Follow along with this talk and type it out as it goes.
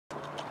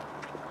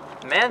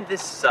Man,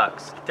 this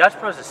sucks. Dutch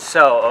Bros is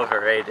so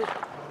overrated.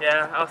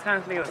 Yeah, I was kind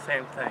of thinking the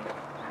same thing.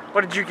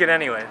 What did you get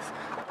anyways?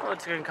 Well,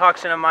 it's a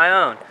concoction of my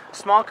own. A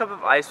small cup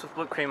of ice with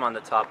whipped cream on the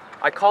top.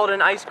 I call it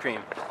an ice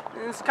cream.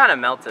 It's kind of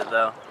melted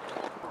though.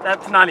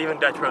 That's not even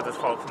Dutch Bros'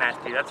 fault,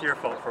 Nasty. That's your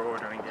fault for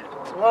ordering it.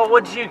 Well,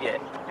 what'd you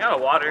get? You got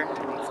a water.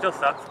 It still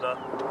sucks though.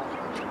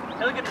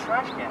 Hey, look at the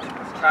trash can.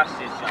 It's trash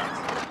these Johns.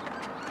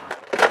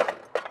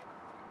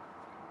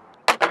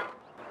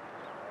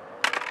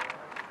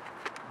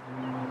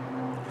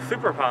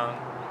 Super Pong.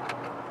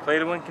 Play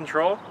to win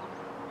control?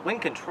 Win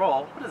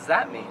control? What does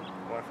that mean?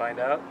 Want to find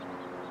out?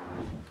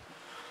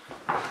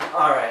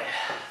 Alright.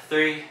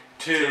 3,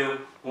 2,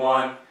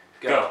 1,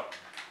 go.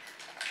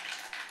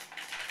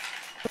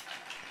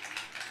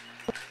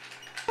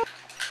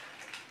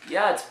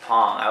 Yeah, it's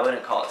Pong. I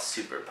wouldn't call it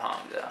Super Pong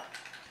though.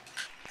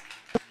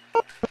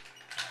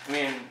 I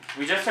mean,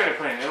 we just started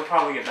playing. It'll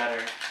probably get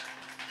better.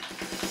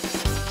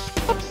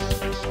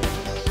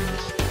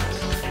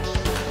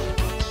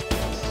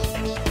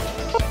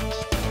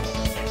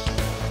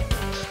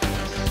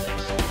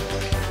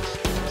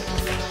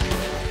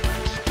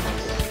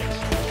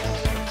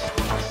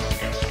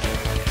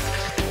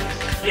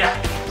 Yeah.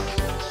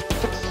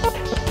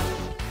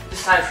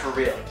 This time's for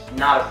real,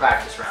 not a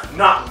practice round.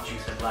 Not what you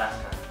said last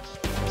time.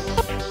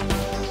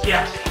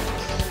 Yeah.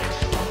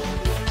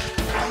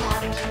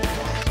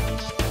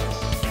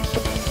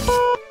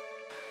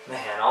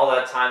 Man, all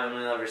that time and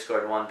we never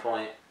scored 1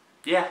 point.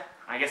 Yeah,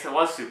 I guess it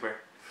was super.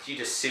 You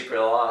just super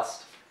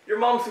lost. Your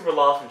mom super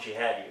lost when she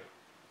had you.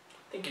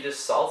 I think you're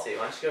just salty.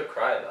 Why don't you go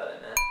cry about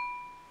it, man?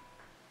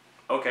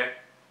 Okay.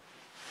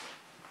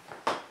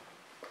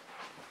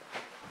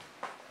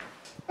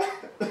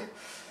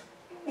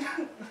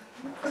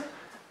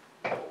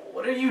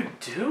 What are you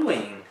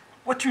doing?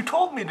 What you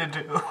told me to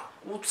do.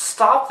 Well,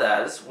 stop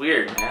that. It's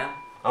weird, man.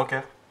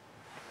 Okay.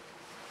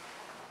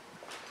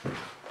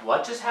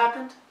 What just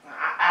happened?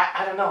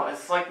 I don't know.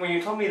 It's like when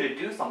you told me to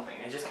do something,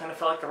 it just kind of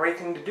felt like the right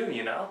thing to do,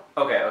 you know?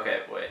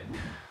 Okay, wait.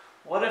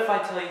 What if I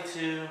tell you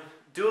to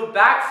do a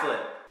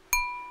backflip?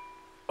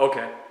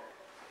 Okay.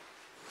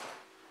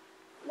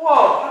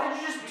 Whoa, how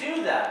did you just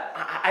do that?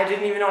 I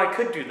didn't even know I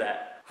could do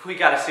that. We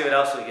gotta see what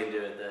else we can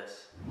do with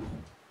this.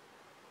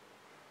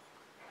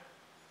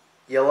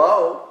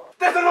 Hello?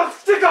 That's enough,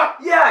 stick up!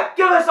 Yeah,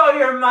 give us all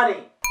your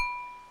money!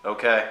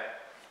 Okay.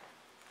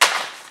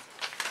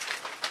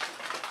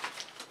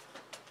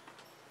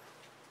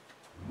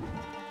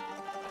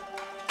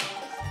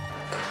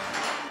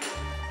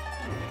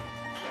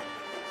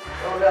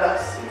 Well,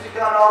 seems you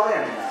got all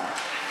in.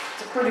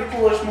 It's a pretty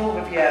foolish move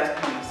if you ask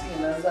me,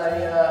 seeing as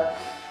I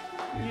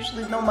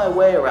usually know my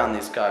way around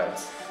these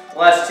cards.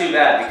 Well, that's too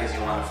bad because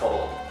you want to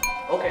fold.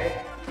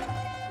 Okay.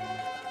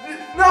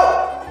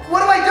 No!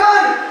 What have I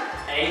done?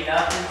 Ain't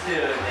nothing to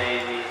it,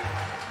 baby.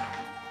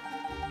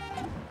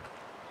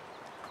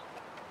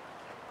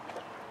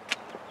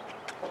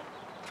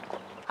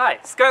 Hi,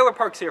 Skylar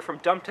Parks here from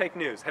Dump Tank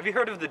News. Have you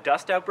heard of the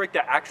dust outbreak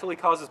that actually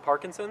causes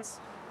Parkinson's?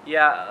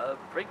 Yeah,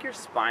 break your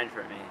spine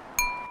for me.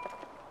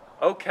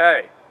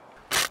 Okay.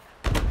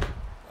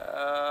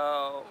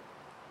 Ow.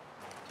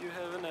 Do you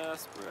have an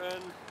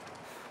aspirin?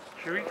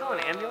 Should we call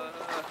an ambulance?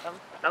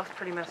 That was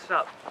pretty messed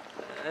up.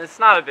 It's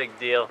not a big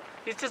deal.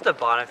 He's just a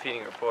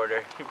bottom-feeding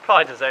reporter. He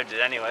probably deserved it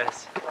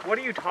anyways. What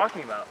are you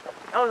talking about?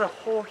 That was a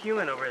whole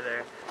human over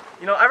there.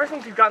 You know, ever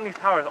since you've gotten these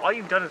powers, all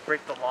you've done is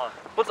break the law.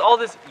 What's all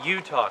this you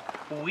talk?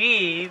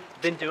 We've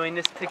been doing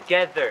this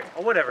together.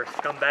 Oh, whatever,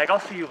 scumbag. I'll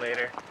see you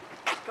later.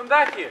 Come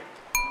back here.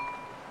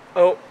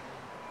 Oh.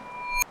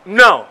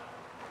 No!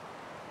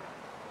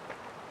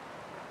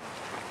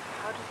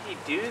 How did he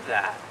do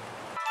that?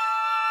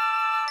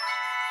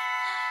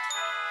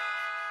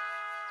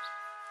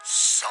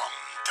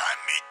 Sometime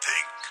me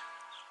think,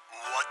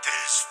 what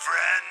is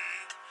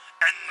friend?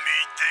 And me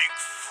think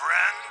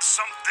friend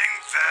something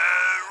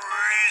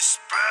very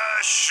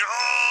special.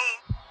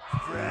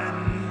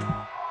 Friend,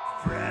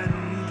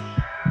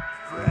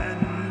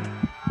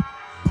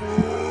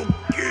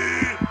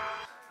 cookie.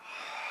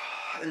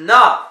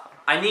 Enough!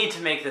 I need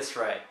to make this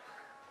right.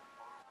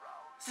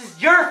 This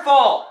is your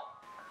fault!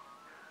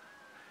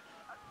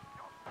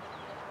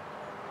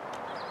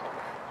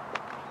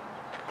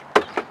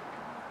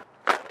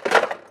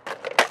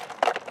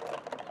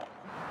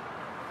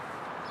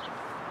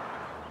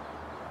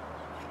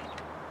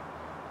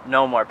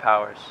 No more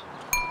powers.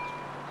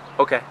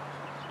 Okay.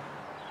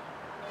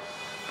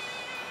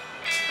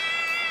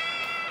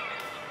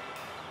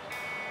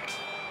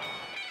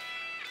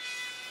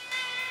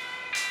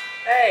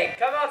 Hey,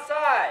 come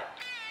outside!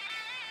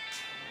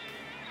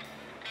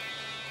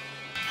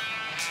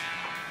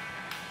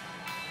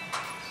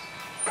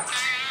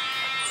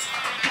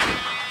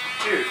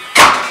 Dude,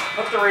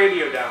 put the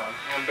radio down.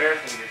 You're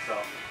embarrassing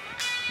yourself.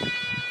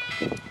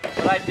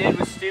 What I did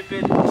was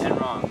stupid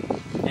and wrong.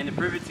 And to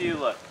prove it to you,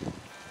 look.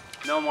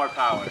 No more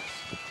powers.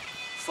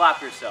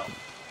 Slap yourself.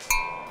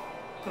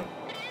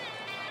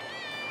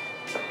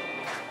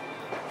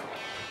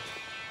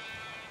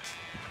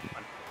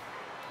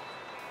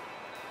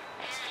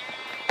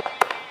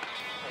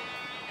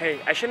 Hey,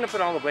 I shouldn't have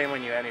put all the blame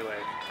on you anyway.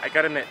 I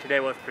gotta admit,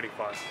 today was pretty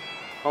fun.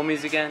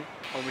 Homies again?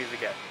 Homies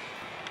again.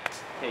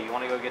 Hey, you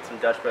want to go get some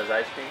Dutch Bros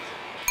ice creams?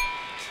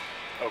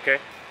 Okay.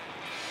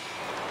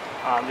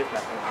 I'm just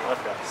messing with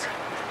you.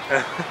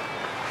 Let's go.